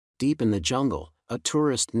Deep in the jungle, a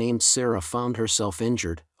tourist named Sarah found herself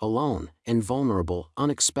injured, alone, and vulnerable.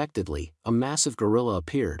 Unexpectedly, a massive gorilla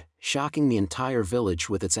appeared, shocking the entire village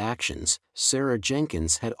with its actions. Sarah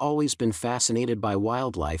Jenkins had always been fascinated by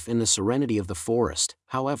wildlife and the serenity of the forest.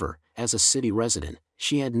 However, as a city resident,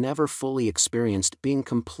 she had never fully experienced being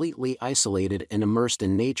completely isolated and immersed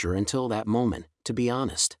in nature until that moment. To be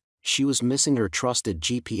honest, she was missing her trusted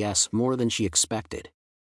GPS more than she expected.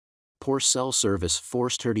 Poor cell service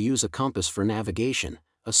forced her to use a compass for navigation,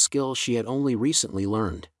 a skill she had only recently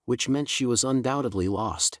learned, which meant she was undoubtedly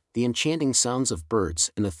lost. The enchanting sounds of birds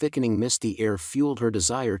and the thickening misty air fueled her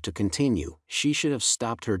desire to continue. She should have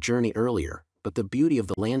stopped her journey earlier, but the beauty of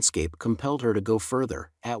the landscape compelled her to go further.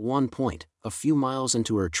 At one point, a few miles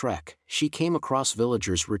into her trek, she came across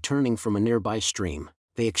villagers returning from a nearby stream.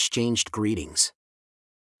 They exchanged greetings,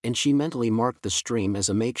 and she mentally marked the stream as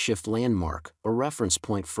a makeshift landmark, a reference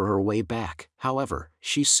point for her way back. However,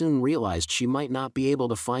 she soon realized she might not be able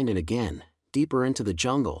to find it again. Deeper into the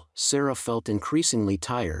jungle, Sarah felt increasingly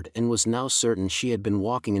tired and was now certain she had been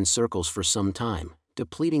walking in circles for some time,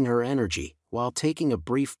 depleting her energy. While taking a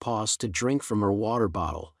brief pause to drink from her water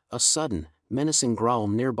bottle, a sudden, menacing growl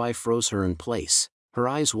nearby froze her in place, her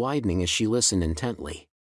eyes widening as she listened intently.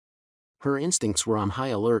 Her instincts were on high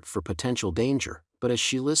alert for potential danger, but as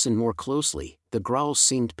she listened more closely, the growls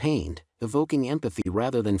seemed pained, evoking empathy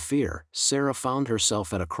rather than fear. Sarah found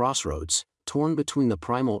herself at a crossroads, torn between the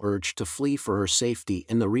primal urge to flee for her safety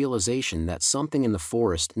and the realization that something in the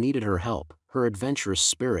forest needed her help. Her adventurous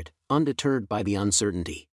spirit, undeterred by the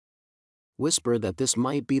uncertainty, whispered that this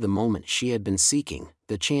might be the moment she had been seeking,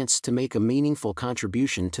 the chance to make a meaningful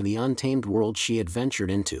contribution to the untamed world she had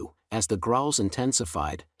ventured into. As the growls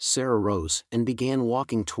intensified, Sarah rose and began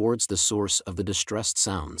walking towards the source of the distressed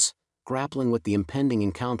sounds. Grappling with the impending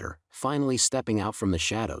encounter, finally stepping out from the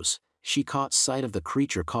shadows, she caught sight of the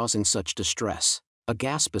creature causing such distress. A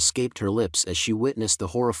gasp escaped her lips as she witnessed the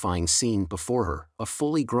horrifying scene before her, a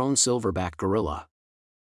fully grown silverback gorilla.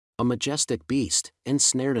 A majestic beast,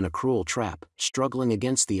 ensnared in a cruel trap, struggling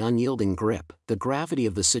against the unyielding grip. The gravity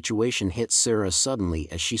of the situation hit Sarah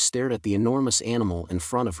suddenly as she stared at the enormous animal in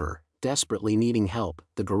front of her, desperately needing help.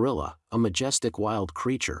 The gorilla, a majestic wild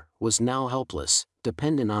creature, was now helpless,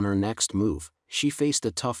 dependent on her next move. She faced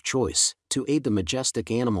a tough choice: to aid the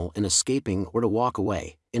majestic animal in escaping or to walk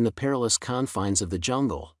away. In the perilous confines of the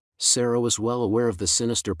jungle, Sarah was well aware of the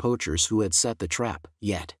sinister poachers who had set the trap,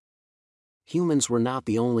 yet humans were not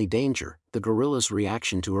the only danger. The gorilla's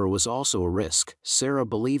reaction to her was also a risk. Sarah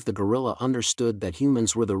believed the gorilla understood that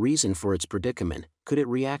humans were the reason for its predicament. Could it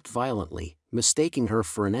react violently, mistaking her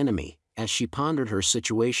for an enemy? As she pondered her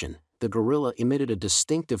situation, the gorilla emitted a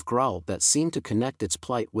distinctive growl that seemed to connect its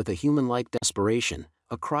plight with a human-like desperation,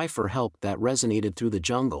 a cry for help that resonated through the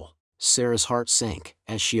jungle. Sarah's heart sank.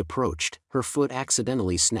 As she approached, her foot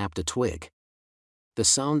accidentally snapped a twig. The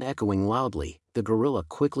sound echoing loudly, the gorilla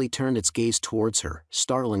quickly turned its gaze towards her,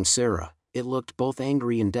 startling Sarah. It looked both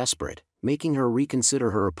angry and desperate, making her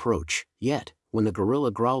reconsider her approach. Yet, when the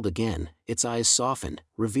gorilla growled again, its eyes softened,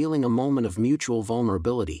 revealing a moment of mutual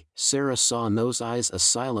vulnerability. Sarah saw in those eyes a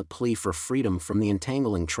silent plea for freedom from the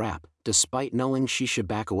entangling trap. Despite knowing she should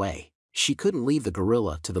back away, she couldn't leave the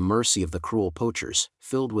gorilla to the mercy of the cruel poachers.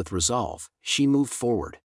 Filled with resolve, she moved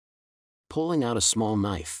forward, pulling out a small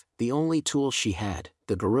knife, the only tool she had.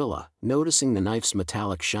 The gorilla, noticing the knife's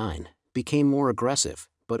metallic shine, became more aggressive,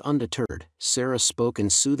 but undeterred. Sarah spoke in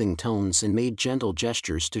soothing tones and made gentle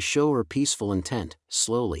gestures to show her peaceful intent.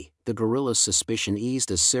 Slowly, the gorilla's suspicion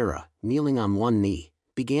eased as Sarah, kneeling on one knee,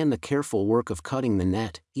 began the careful work of cutting the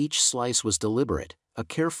net. Each slice was deliberate, a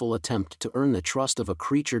careful attempt to earn the trust of a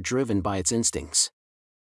creature driven by its instincts.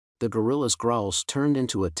 The gorilla's growls turned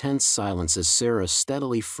into a tense silence as Sarah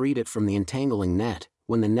steadily freed it from the entangling net.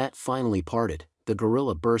 When the net finally parted, the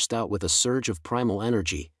gorilla burst out with a surge of primal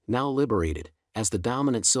energy. Now liberated, as the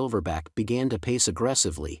dominant silverback began to pace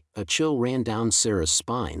aggressively, a chill ran down Sarah's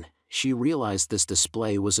spine. She realized this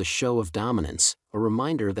display was a show of dominance, a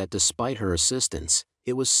reminder that despite her assistance,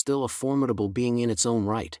 it was still a formidable being in its own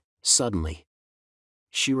right. Suddenly,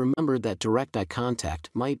 she remembered that direct eye contact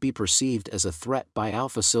might be perceived as a threat by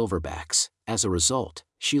alpha silverbacks. As a result,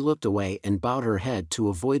 she looked away and bowed her head to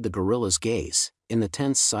avoid the gorilla's gaze. In the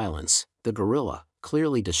tense silence, the gorilla,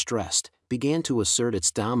 clearly distressed, began to assert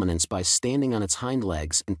its dominance by standing on its hind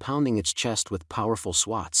legs and pounding its chest with powerful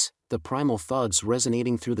swats, the primal thuds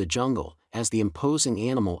resonating through the jungle. As the imposing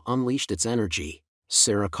animal unleashed its energy,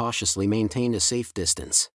 Sarah cautiously maintained a safe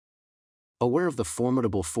distance, aware of the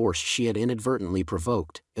formidable force she had inadvertently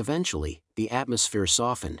provoked. Eventually, the atmosphere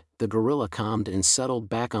softened, the gorilla calmed and settled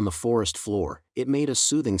back on the forest floor. It made a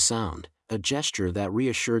soothing sound, a gesture that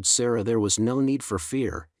reassured Sarah there was no need for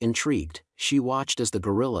fear. Intrigued, she watched as the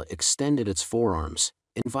gorilla extended its forearms,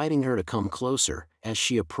 inviting her to come closer. As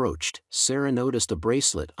she approached, Sarah noticed a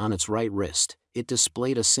bracelet on its right wrist. It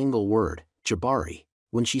displayed a single word, Jabari.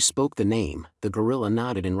 When she spoke the name, the gorilla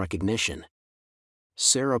nodded in recognition.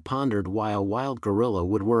 Sarah pondered why a wild gorilla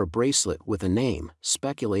would wear a bracelet with a name,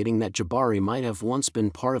 speculating that Jabari might have once been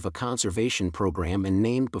part of a conservation program and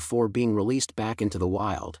named before being released back into the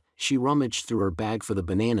wild. She rummaged through her bag for the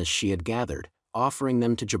bananas she had gathered, offering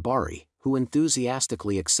them to Jabari, who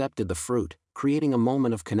enthusiastically accepted the fruit, creating a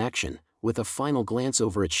moment of connection. With a final glance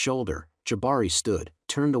over its shoulder, Jabari stood,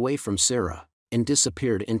 turned away from Sarah, and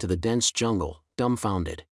disappeared into the dense jungle,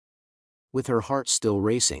 dumbfounded. With her heart still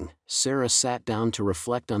racing, Sarah sat down to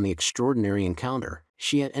reflect on the extraordinary encounter.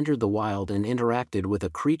 She had entered the wild and interacted with a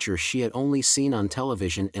creature she had only seen on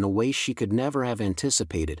television in a way she could never have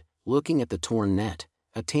anticipated. Looking at the torn net,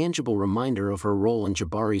 a tangible reminder of her role in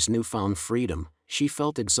Jabari's newfound freedom, she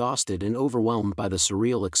felt exhausted and overwhelmed by the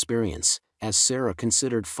surreal experience. As Sarah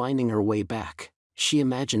considered finding her way back, she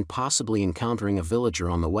imagined possibly encountering a villager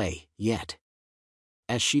on the way. Yet,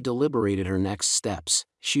 as she deliberated her next steps,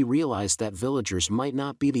 she realized that villagers might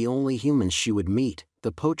not be the only humans she would meet.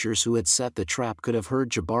 The poachers who had set the trap could have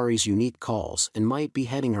heard Jabari's unique calls and might be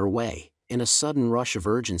heading her way. In a sudden rush of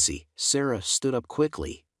urgency, Sarah stood up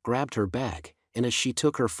quickly, grabbed her bag, and as she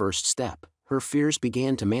took her first step, her fears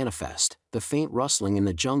began to manifest. The faint rustling in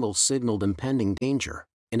the jungle signaled impending danger,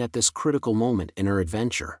 and at this critical moment in her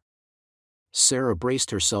adventure, Sarah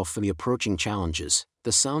braced herself for the approaching challenges.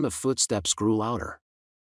 The sound of footsteps grew louder,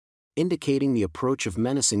 indicating the approach of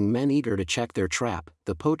menacing men eager to check their trap.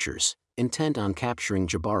 The poachers, intent on capturing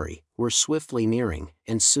Jabari, were swiftly nearing,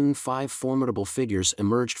 and soon 5 formidable figures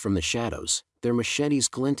emerged from the shadows, their machetes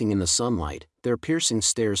glinting in the sunlight. Their piercing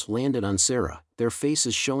stares landed on Sarah, their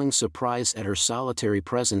faces showing surprise at her solitary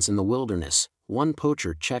presence in the wilderness. One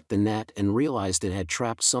poacher checked the net and realized it had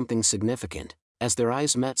trapped something significant. As their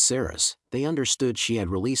eyes met Sarah's, they understood she had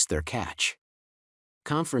released their catch.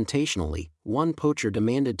 Confrontationally, one poacher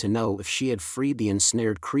demanded to know if she had freed the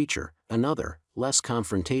ensnared creature. Another, less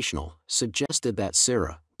confrontational, suggested that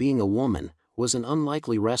Sarah, being a woman, was an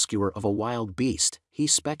unlikely rescuer of a wild beast. He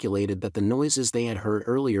speculated that the noises they had heard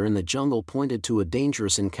earlier in the jungle pointed to a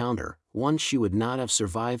dangerous encounter, one she would not have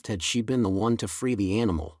survived had she been the one to free the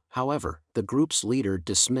animal. However, the group's leader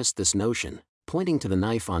dismissed this notion, pointing to the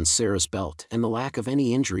knife on Sarah's belt and the lack of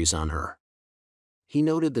any injuries on her. He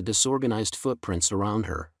noted the disorganized footprints around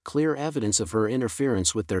her, clear evidence of her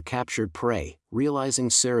interference with their captured prey. Realizing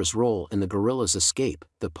Sarah's role in the gorilla's escape,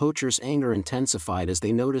 the poachers' anger intensified as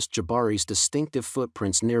they noticed Jabari's distinctive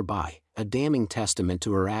footprints nearby, a damning testament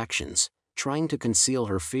to her actions. Trying to conceal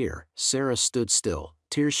her fear, Sarah stood still,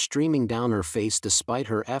 tears streaming down her face despite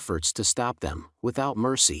her efforts to stop them. Without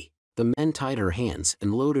mercy, the men tied her hands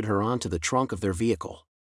and loaded her onto the trunk of their vehicle.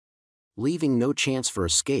 Leaving no chance for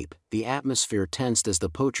escape, the atmosphere tensed as the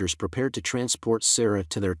poachers prepared to transport Sarah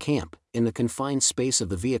to their camp. In the confined space of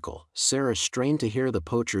the vehicle, Sarah strained to hear the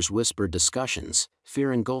poachers' whispered discussions.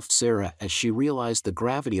 Fear engulfed Sarah as she realized the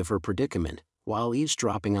gravity of her predicament. While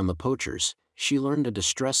eavesdropping on the poachers, she learned a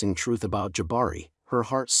distressing truth about Jabari. Her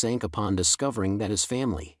heart sank upon discovering that his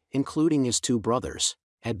family, including his 2 brothers,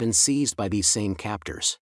 had been seized by these same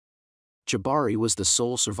captors. Jabari was the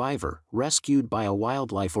sole survivor, rescued by a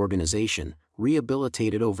wildlife organization,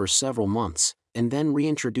 rehabilitated over several months, and then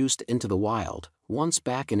reintroduced into the wild. Once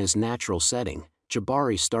back in his natural setting,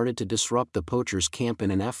 Jabari started to disrupt the poachers' camp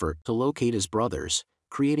in an effort to locate his brothers,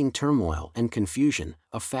 creating turmoil and confusion,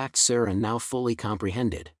 a fact Sarah now fully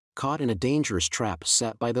comprehended. Caught in a dangerous trap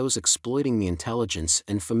set by those exploiting the intelligence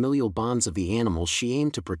and familial bonds of the animals she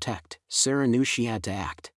aimed to protect, Sarah knew she had to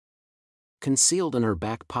act. Concealed in her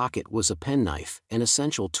back pocket was a penknife, an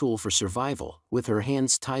essential tool for survival. With her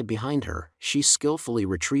hands tied behind her, she skillfully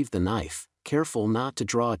retrieved the knife, careful not to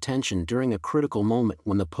draw attention during a critical moment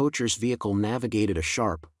when the poacher's vehicle navigated a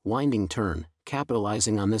sharp, winding turn.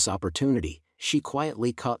 Capitalizing on this opportunity, she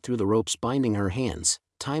quietly cut through the ropes binding her hands,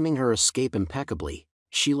 timing her escape impeccably.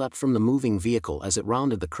 She leapt from the moving vehicle as it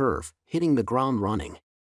rounded the curve, hitting the ground running.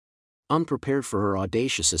 Unprepared for her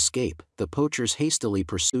audacious escape, the poachers hastily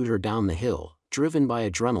pursued her down the hill. Driven by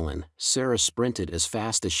adrenaline, Sarah sprinted as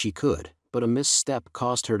fast as she could, but a misstep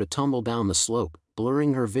caused her to tumble down the slope,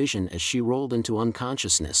 blurring her vision as she rolled into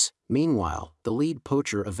unconsciousness. Meanwhile, the lead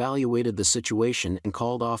poacher evaluated the situation and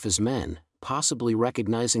called off his men, possibly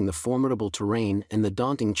recognizing the formidable terrain and the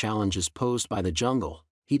daunting challenges posed by the jungle.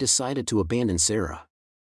 He decided to abandon Sarah.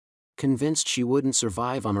 Convinced she wouldn't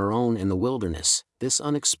survive on her own in the wilderness, this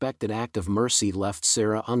unexpected act of mercy left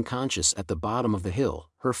Sarah unconscious at the bottom of the hill,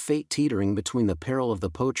 her fate teetering between the peril of the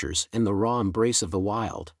poachers and the raw embrace of the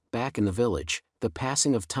wild. Back in the village, the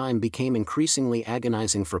passing of time became increasingly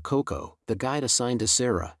agonizing for Coco, the guide assigned to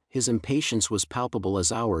Sarah. His impatience was palpable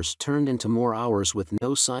as hours turned into more hours with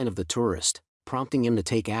no sign of the tourist, prompting him to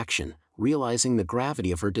take action, realizing the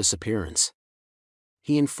gravity of her disappearance.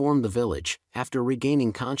 He informed the village. After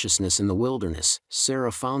regaining consciousness in the wilderness,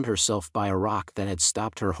 Sarah found herself by a rock that had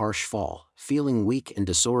stopped her harsh fall. Feeling weak and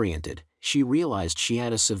disoriented, she realized she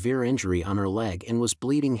had a severe injury on her leg and was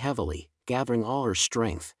bleeding heavily. Gathering all her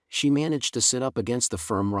strength, she managed to sit up against the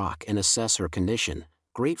firm rock and assess her condition.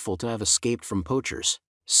 Grateful to have escaped from poachers,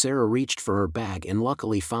 Sarah reached for her bag and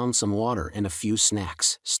luckily found some water and a few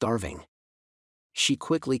snacks. Starving, she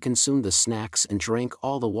quickly consumed the snacks and drank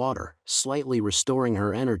all the water, slightly restoring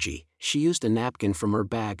her energy. She used a napkin from her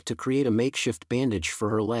bag to create a makeshift bandage for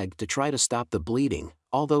her leg to try to stop the bleeding,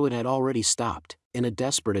 although it had already stopped. In a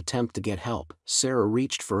desperate attempt to get help, Sarah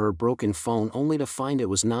reached for her broken phone only to find it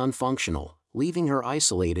was non-functional, leaving her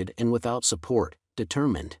isolated and without support.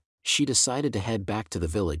 Determined, she decided to head back to the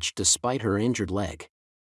village despite her injured leg,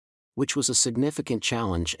 which was a significant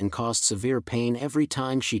challenge and caused severe pain every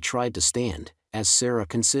time she tried to stand. As Sarah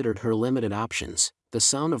considered her limited options, the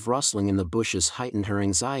sound of rustling in the bushes heightened her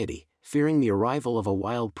anxiety, fearing the arrival of a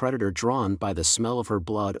wild predator drawn by the smell of her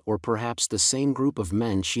blood, or perhaps the same group of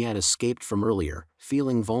men she had escaped from earlier.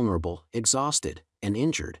 Feeling vulnerable, exhausted, and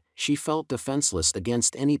injured, she felt defenseless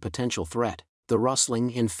against any potential threat. The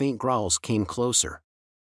rustling and faint growls came closer,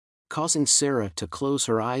 causing Sarah to close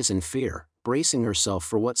her eyes in fear, bracing herself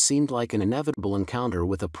for what seemed like an inevitable encounter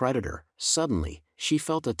with a predator. Suddenly, she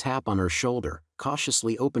felt a tap on her shoulder.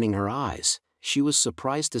 Cautiously opening her eyes, she was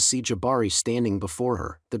surprised to see Jabari standing before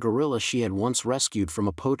her. The gorilla she had once rescued from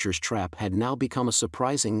a poacher's trap had now become a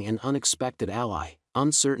surprising and unexpected ally.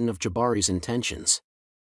 Uncertain of Jabari's intentions,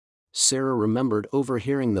 Sarah remembered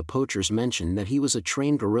overhearing the poachers mention that he was a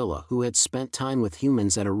trained gorilla who had spent time with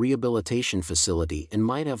humans at a rehabilitation facility and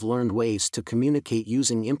might have learned ways to communicate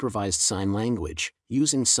using improvised sign language.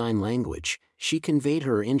 Using sign language, she conveyed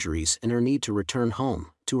her injuries and her need to return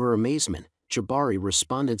home. To her amazement, Jabari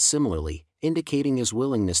responded similarly, indicating his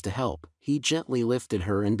willingness to help. He gently lifted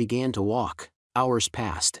her and began to walk. Hours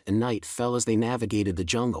passed and night fell as they navigated the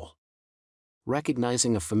jungle.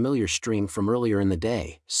 Recognizing a familiar stream from earlier in the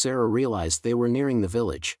day, Sarah realized they were nearing the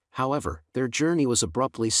village. However, their journey was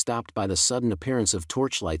abruptly stopped by the sudden appearance of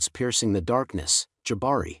torchlights piercing the darkness.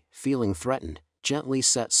 Jabari, feeling threatened, gently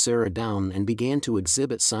set Sarah down and began to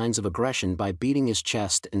exhibit signs of aggression by beating his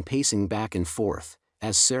chest and pacing back and forth.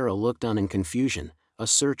 As Sarah looked on in confusion, a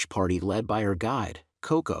search party led by her guide,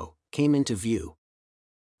 Coco, came into view.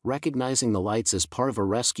 Recognizing the lights as part of a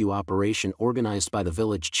rescue operation organized by the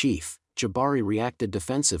village chief, Jabari reacted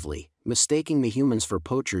defensively, mistaking the humans for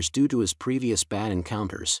poachers due to his previous bad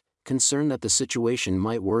encounters. Concerned that the situation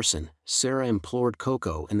might worsen, Sarah implored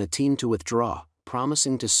Coco and the team to withdraw,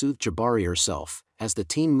 promising to soothe Jabari herself. As the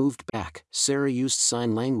team moved back, Sarah used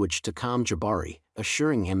sign language to calm Jabari,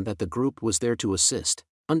 assuring him that the group was there to assist.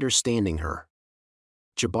 Understanding her,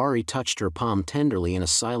 Jabari touched her palm tenderly in a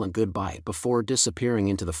silent goodbye before disappearing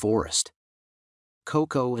into the forest.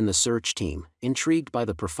 Coco and the search team, intrigued by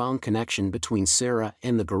the profound connection between Sarah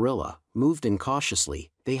and the gorilla, moved in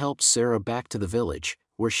cautiously. They helped Sarah back to the village,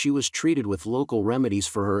 where she was treated with local remedies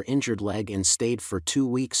for her injured leg and stayed for 2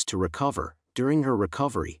 weeks to recover. During her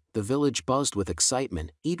recovery, the village buzzed with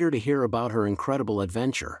excitement, eager to hear about her incredible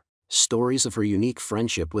adventure. Stories of her unique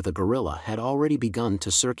friendship with a gorilla had already begun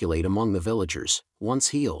to circulate among the villagers. Once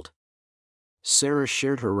healed, Sarah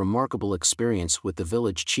shared her remarkable experience with the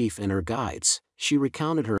village chief and her guides. She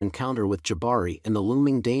recounted her encounter with Jabari and the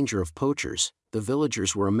looming danger of poachers. The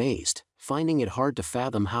villagers were amazed, finding it hard to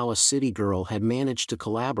fathom how a city girl had managed to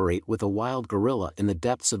collaborate with a wild gorilla in the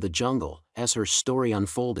depths of the jungle. As her story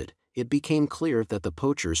unfolded, it became clear that the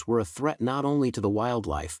poachers were a threat not only to the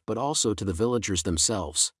wildlife but also to the villagers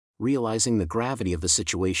themselves. Realizing the gravity of the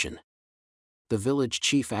situation, the village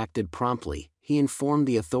chief acted promptly. He informed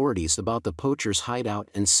the authorities about the poachers' hideout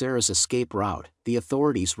and Sarah's escape route. The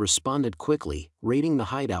authorities responded quickly, raiding the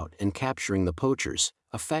hideout and capturing the poachers,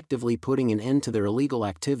 effectively putting an end to their illegal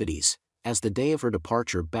activities. As the day of her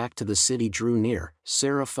departure back to the city drew near,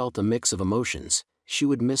 Sarah felt a mix of emotions. She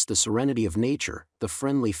would miss the serenity of nature, the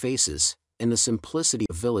friendly faces, and the simplicity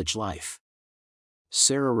of village life.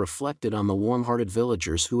 Sarah reflected on the warm-hearted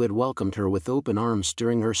villagers who had welcomed her with open arms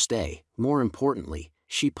during her stay. More importantly,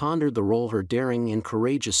 she pondered the role her daring and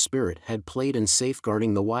courageous spirit had played in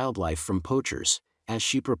safeguarding the wildlife from poachers. As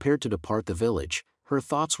she prepared to depart the village, Her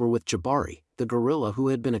thoughts were with Jabari, the gorilla who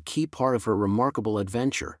had been a key part of her remarkable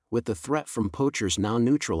adventure. With the threat from poachers now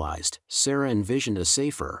neutralized, Sarah envisioned a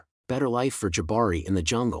safer, better life for Jabari in the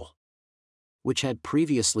jungle, which had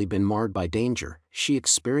previously been marred by danger. She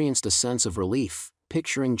experienced a sense of relief,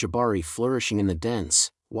 picturing Jabari flourishing in the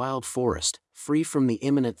dense, wild forest, free from the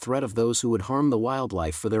imminent threat of those who would harm the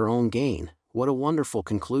wildlife for their own gain. What a wonderful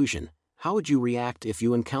conclusion. How would you react if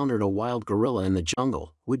you encountered a wild gorilla in the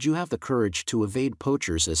jungle? Would you have the courage to evade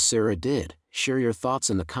poachers as Sarah did? Share your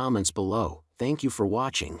thoughts in the comments below. Thank you for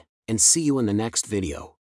watching, and see you in the next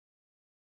video.